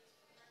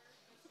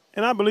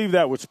 And I believe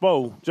that with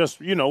Spo, just,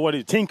 what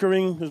he's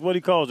tinkering is what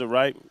he calls it,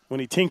 right?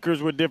 When he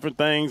tinkers with different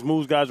things,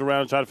 moves guys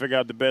around, try to figure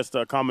out the best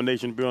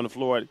combination to be on the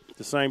floor at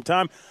the same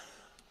time.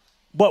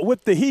 But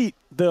with the Heat,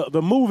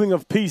 the moving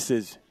of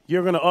pieces,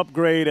 you're going to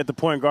upgrade at the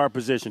point guard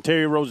position.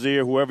 Terry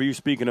Rozier, whoever you're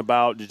speaking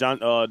about,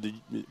 DeJounte?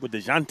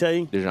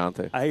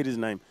 DeJounte. I hate his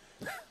name.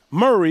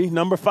 Murray,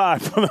 number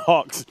 5 for the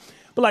Hawks.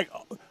 But,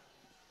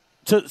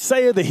 to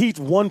say the Heat's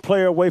one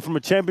player away from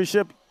a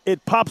championship,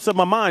 it pops up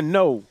my mind,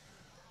 no.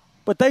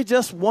 But they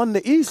just won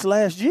the East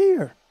last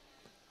year.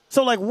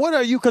 So, what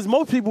are you? Because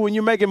most people, when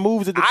you're making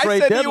moves at the trade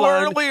deadline.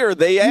 I said you earlier,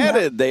 they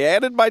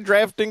added by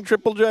drafting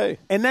Triple J.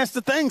 And that's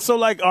the thing.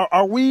 So,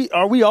 are we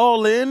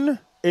all in?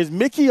 Is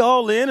Mickey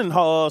all in? And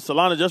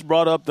Solana just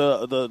brought up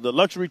the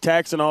luxury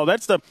tax and all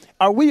that stuff.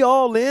 Are we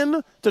all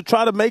in to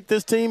try to make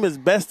this team as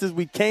best as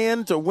we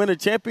can to win a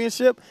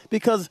championship?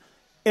 Because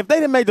if they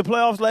didn't make the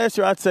playoffs last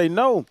year, I'd say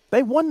no.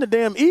 They won the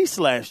damn East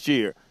last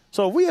year.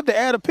 So if we have to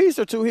add a piece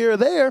or two here or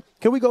there,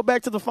 can we go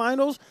back to the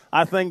finals?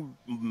 I think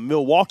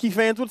Milwaukee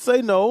fans would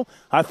say no.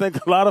 I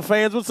think a lot of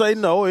fans would say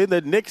no. The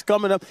Knicks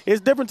coming up.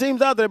 It's different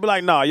teams out there be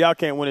like, nah, y'all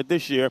can't win it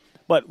this year.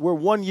 But we're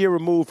 1 year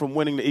removed from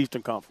winning the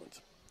Eastern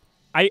Conference.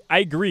 I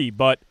agree,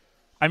 but,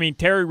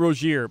 Terry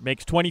Rozier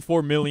makes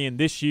 $24 million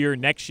this year,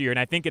 next year, and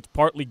I think it's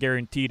partly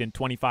guaranteed in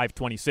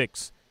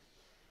 25-26.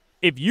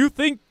 If you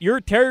think you're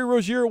Terry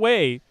Rozier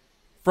away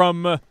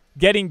from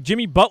getting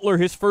Jimmy Butler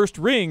his first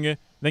ring,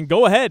 then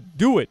go ahead,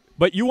 do it.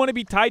 But you want to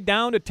be tied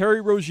down to Terry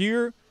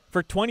Rozier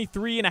for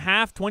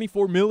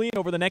 $23.5–24 million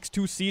over the next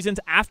 2 seasons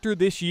after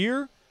this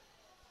year?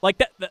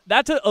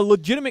 That's a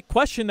legitimate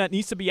question that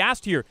needs to be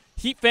asked here.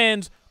 Heat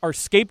fans are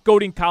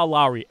scapegoating Kyle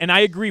Lowry, and I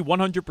agree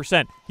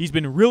 100%. He's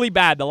been really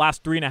bad the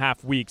last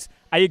 3.5 weeks.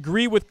 I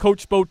agree with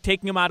Coach Spo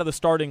taking him out of the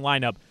starting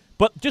lineup,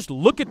 but just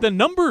look at the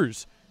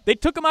numbers. They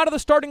took him out of the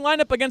starting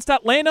lineup against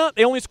Atlanta.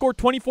 They only scored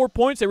 24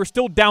 points. They were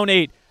still down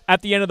 8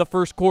 at the end of the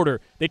first quarter.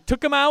 They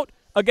took him out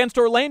against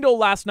Orlando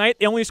last night.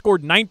 They only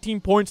scored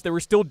 19 points. They were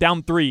still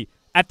down 3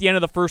 at the end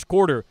of the first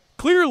quarter.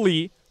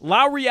 Clearly,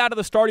 Lowry out of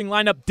the starting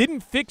lineup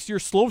didn't fix your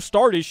slow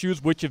start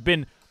issues, which have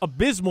been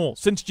abysmal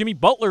since Jimmy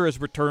Butler has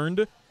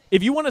returned.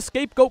 If you want to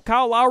scapegoat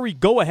Kyle Lowry,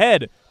 go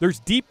ahead. There's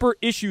deeper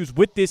issues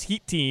with this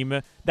Heat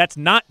team that's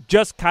not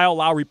just Kyle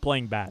Lowry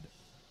playing bad.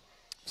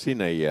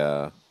 Seen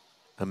a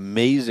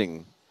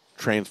amazing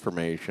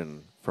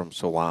transformation from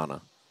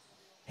Solana.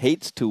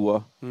 Hates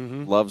Tua,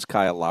 loves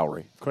Kyle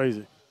Lowry.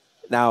 Crazy.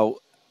 Now,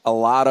 a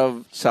lot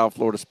of South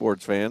Florida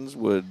sports fans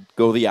would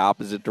go the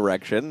opposite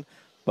direction,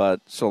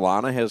 but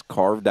Solana has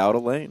carved out a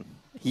lane.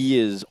 He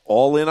is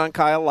all in on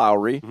Kyle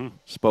Lowry.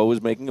 Spo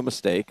is making a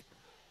mistake,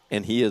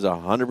 and he is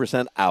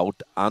 100%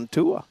 out on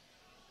Tua.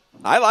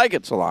 I like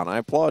it, Solana. I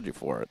applaud you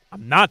for it.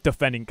 I'm not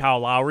defending Kyle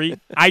Lowry.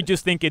 I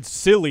just think it's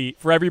silly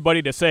for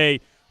everybody to say,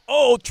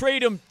 oh,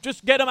 trade him.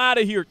 Just get him out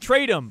of here.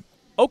 Trade him.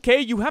 Okay,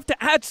 you have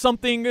to add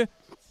something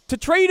to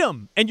trade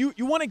him. And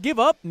you want to give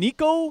up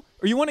Nico,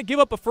 or you want to give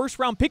up a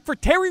first-round pick for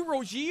Terry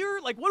Rozier?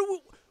 Like,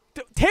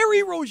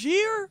 Terry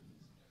Rozier?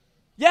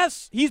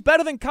 Yes, he's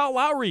better than Kyle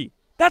Lowry.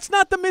 That's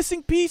not the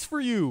missing piece for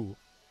you.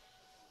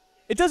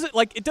 It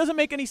doesn't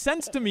make any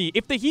sense to me.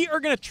 If the Heat are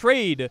going to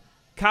trade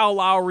Kyle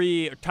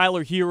Lowry or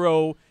Tyler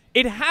Hero,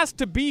 it has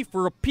to be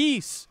for a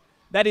piece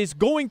that is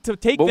going to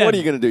take them. But what are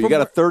you going to do? You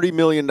got a $30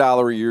 million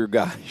a year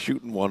guy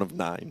shooting 1 of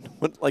 9.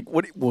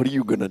 What are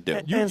you going to do?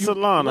 And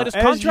Solana, let his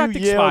as contract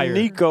you yell expire.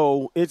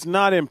 Nico, it's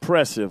not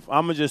impressive.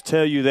 I'm going to just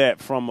tell you that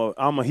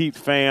I'm a Heat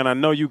fan. I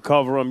know you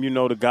cover them. You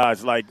know the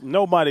guys. Like,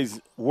 nobody's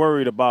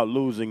worried about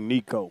losing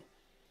Nico.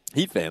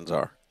 Heat fans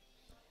are.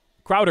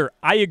 Crowder,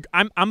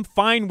 I'm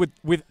fine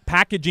with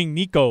packaging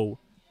Nico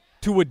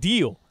to a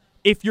deal.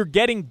 If you're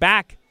getting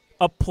back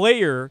a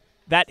player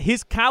that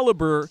his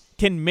caliber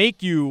can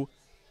make you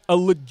a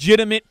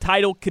legitimate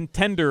title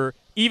contender,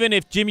 even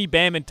if Jimmy,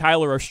 Bam, and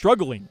Tyler are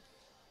struggling.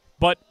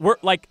 But we're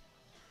like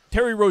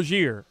Terry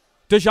Rozier,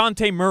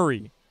 DeJounte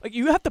Murray. Like,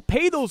 you have to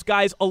pay those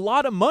guys a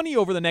lot of money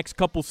over the next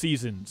couple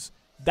seasons.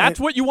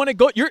 That's what you want to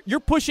go. You're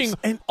pushing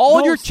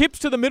all your chips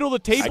to the middle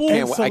of the table.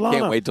 I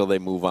can't wait till they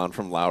move on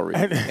from Lowry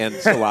and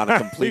Solana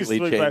completely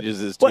changes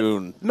his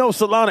tune. No,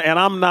 Solana, and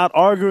I'm not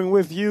arguing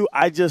with you.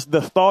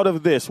 The thought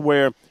of this,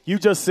 where you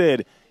just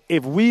said,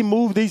 if we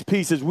move these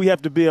pieces, we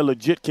have to be a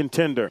legit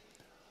contender.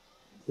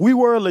 We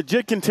were a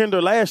legit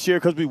contender last year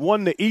because we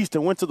won the East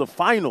and went to the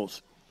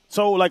finals.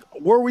 So,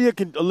 were we a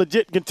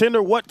legit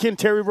contender? What can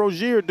Terry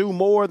Rozier do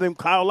more than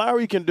Kyle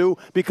Lowry can do?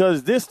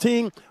 Because this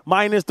team,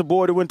 minus the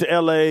boy that went to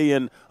L.A.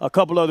 and a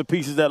couple other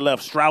pieces that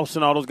left, Strauss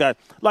and all those guys,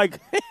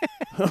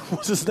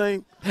 what's his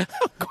name?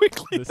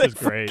 Quickly, this is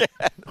great.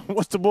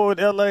 What's the boy in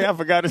L.A.? I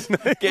forgot his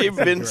name. Gabe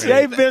Vincent.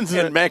 Gabe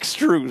Vincent. And Max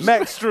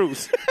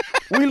Strus.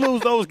 We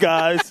lose those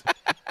guys.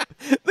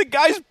 The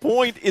guy's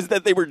point is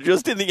that they were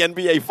just in the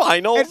NBA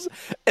Finals,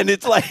 and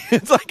it's like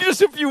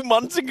just a few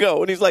months ago,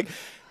 and he's like,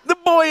 the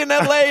boy in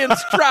L.A. and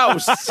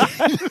Strauss. So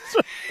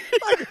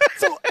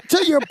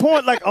to your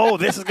point,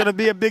 this is going to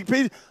be a big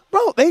piece.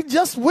 Bro, they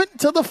just went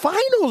to the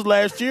finals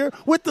last year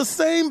with the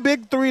same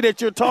big three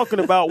that you're talking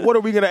about. What are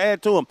we going to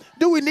add to them?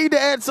 Do we need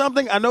to add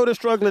something? I know they're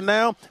struggling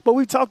now, but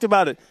we talked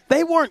about it.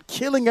 They weren't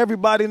killing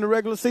everybody in the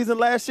regular season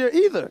last year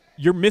either.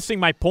 You're missing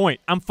my point.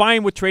 I'm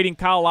fine with trading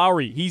Kyle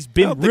Lowry. He's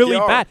been really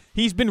bad.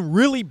 He's been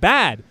really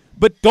bad.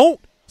 But don't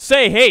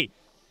say, hey,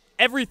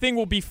 everything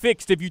will be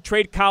fixed if you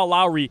trade Kyle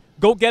Lowry.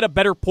 Go get a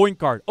better point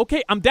guard.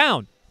 Okay, I'm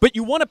down. But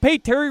you want to pay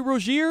Terry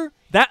Rozier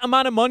that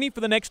amount of money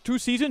for the next 2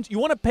 seasons? You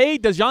want to pay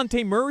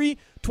DeJounte Murray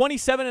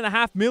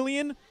 $27.5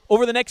 million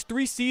over the next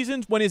 3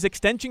 seasons when his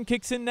extension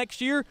kicks in next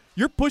year?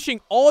 You're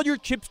pushing all your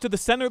chips to the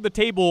center of the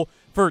table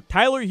for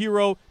Tyler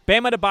Hero,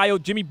 Bam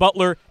Adebayo, Jimmy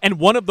Butler, and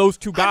one of those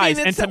 2 guys.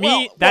 And to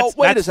me, that's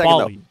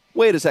folly.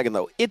 Wait a second,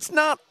 though. It's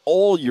not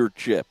all your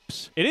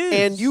chips. It is.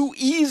 And you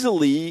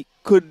easily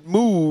could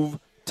move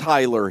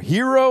Tyler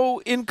Hero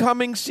in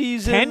coming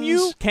seasons. Can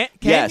you? Can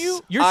yes,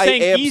 you? You're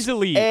saying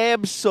easily.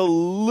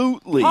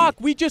 Absolutely. Hawk,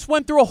 we just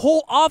went through a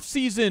whole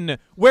offseason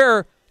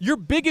where your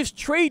biggest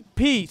trade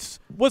piece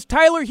was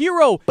Tyler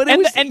Hero,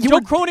 and Joe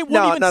Cronin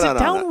wouldn't even sit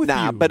down with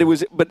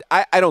you. But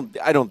I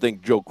don't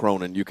think Joe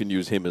Cronin, you can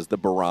use him as the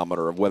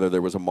barometer of whether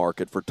there was a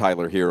market for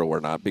Tyler Hero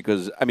or not,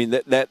 because I mean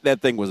that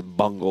thing was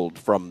bungled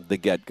from the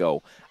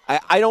get-go.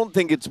 I don't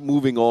think it's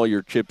moving all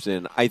your chips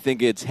in. I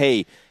think it's,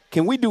 hey,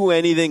 can we do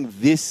anything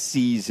this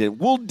season?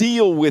 We'll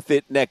deal with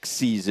it next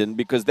season,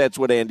 because that's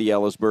what Andy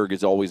Ellisberg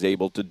is always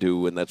able to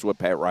do, and that's what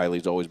Pat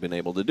Riley's always been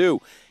able to do.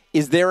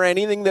 Is there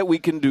anything that we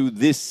can do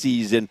this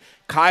season?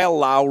 Kyle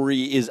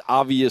Lowry is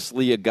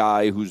obviously a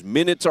guy whose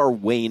minutes are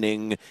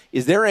waning.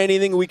 Is there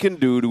anything we can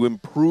do to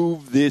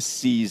improve this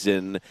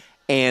season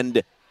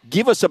and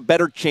give us a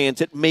better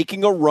chance at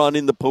making a run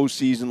in the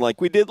postseason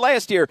like we did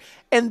last year?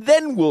 And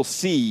then we'll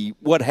see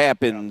what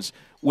happens.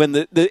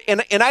 When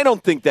and I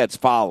don't think that's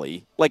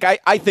folly.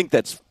 I think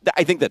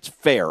that's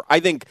fair. I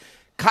think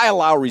Kyle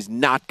Lowry's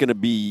not going to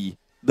be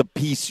the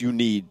piece you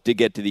need to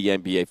get to the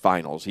NBA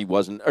Finals. He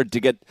wasn't, or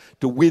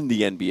to win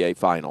the NBA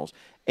Finals.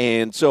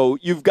 And so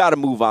you've got to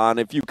move on.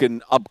 If you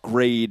can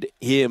upgrade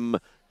him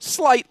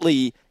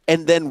slightly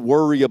and then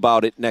worry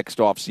about it next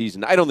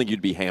offseason. I don't think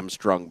you'd be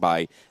hamstrung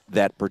by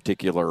that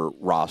particular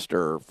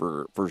roster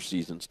for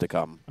seasons to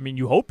come. I mean,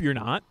 you hope you're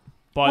not.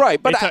 But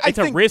right, but it's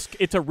a risk.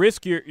 It's a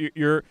risk.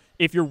 You're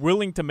if you're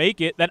willing to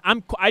make it, then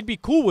I'd be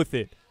cool with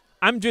it.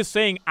 I'm just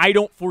saying I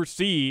don't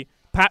foresee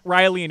Pat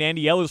Riley and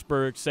Andy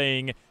Ellisberg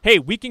saying, "Hey,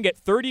 we can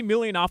get $30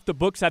 million off the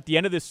books at the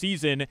end of the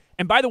season,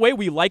 and by the way,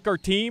 we like our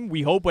team.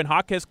 We hope when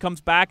Jaquez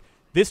comes back,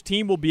 this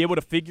team will be able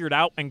to figure it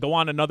out and go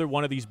on another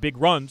one of these big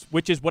runs,"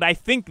 which is what I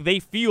think they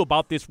feel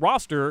about this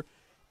roster,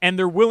 and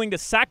they're willing to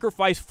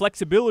sacrifice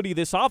flexibility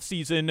this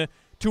offseason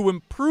to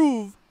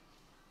improve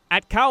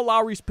at Kyle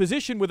Lowry's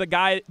position with a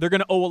guy they're going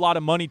to owe a lot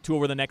of money to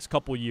over the next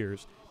couple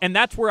years. And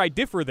that's where I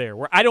differ there,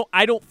 where I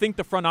don't think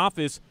the front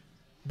office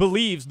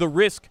believes the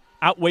risk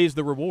outweighs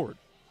the reward.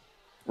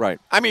 Right.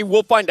 I mean,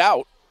 we'll find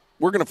out.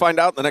 We're going to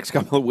find out in the next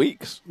couple of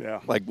weeks.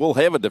 Yeah. Like, we'll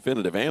have a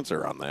definitive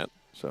answer on that.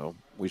 So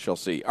we shall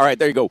see. All right,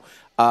 there you go.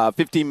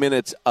 15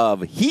 minutes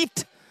of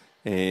Heat.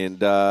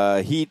 And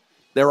Heat,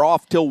 they're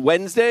off till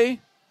Wednesday,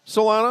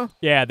 Solana?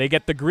 Yeah, they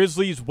get the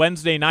Grizzlies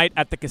Wednesday night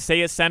at the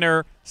Kaseya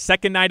Center.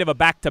 Second night of a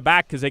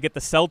back-to-back because they get the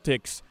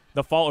Celtics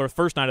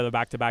first night of the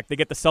back-to-back. They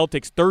get the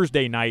Celtics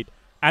Thursday night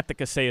at the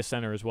Kaseya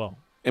Center as well.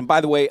 And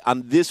by the way,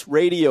 on this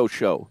radio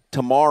show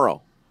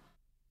tomorrow,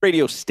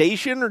 radio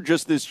station or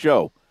just this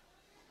show,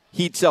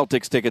 Heat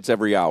Celtics tickets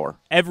every hour.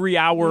 Every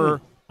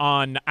hour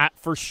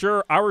for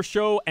sure, our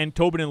show and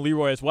Tobin and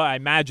Leroy as well. I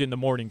imagine the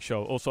morning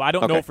show. Also, I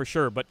don't know for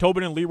sure, but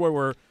Tobin and Leroy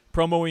were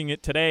promoting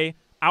it today.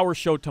 Our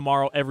show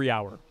tomorrow, every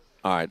hour.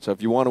 All right, so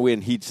if you want to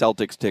win Heat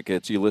Celtics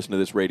tickets, you listen to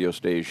this radio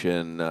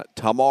station.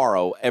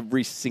 Tomorrow,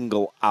 every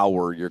single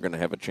hour, you're going to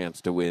have a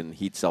chance to win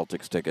Heat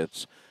Celtics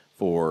tickets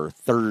for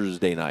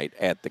Thursday night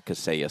at the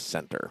Kaseya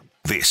Center.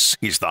 This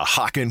is the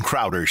Hoch and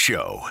Crowder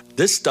Show.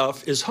 This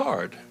stuff is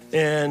hard,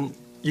 and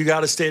you got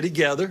to stay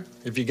together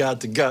if you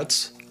got the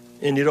guts,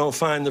 and you don't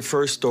find the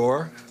first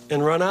door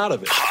and run out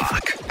of it.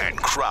 Hoch and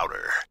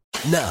Crowder.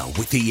 Now,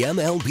 with the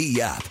MLB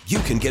app, you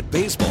can get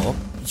baseball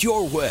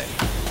your way.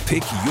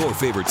 Pick your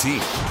favorite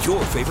team,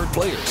 your favorite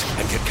players,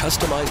 and get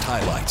customized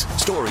highlights,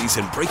 stories,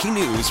 and breaking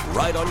news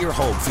right on your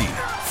home feed.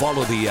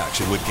 Follow the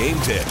action with Game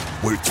 10,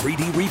 where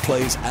 3D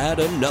replays add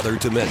another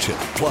dimension.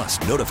 Plus,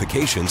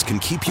 notifications can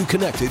keep you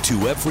connected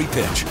to every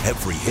pitch,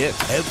 every hit,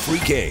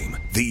 every game.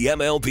 The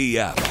MLB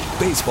app.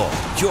 Baseball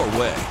your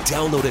way.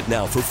 Download it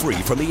now for free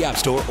from the App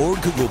Store or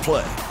Google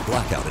Play.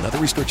 Blackout and other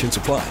restrictions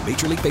apply.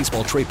 Major League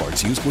Baseball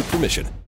trademarks used with permission.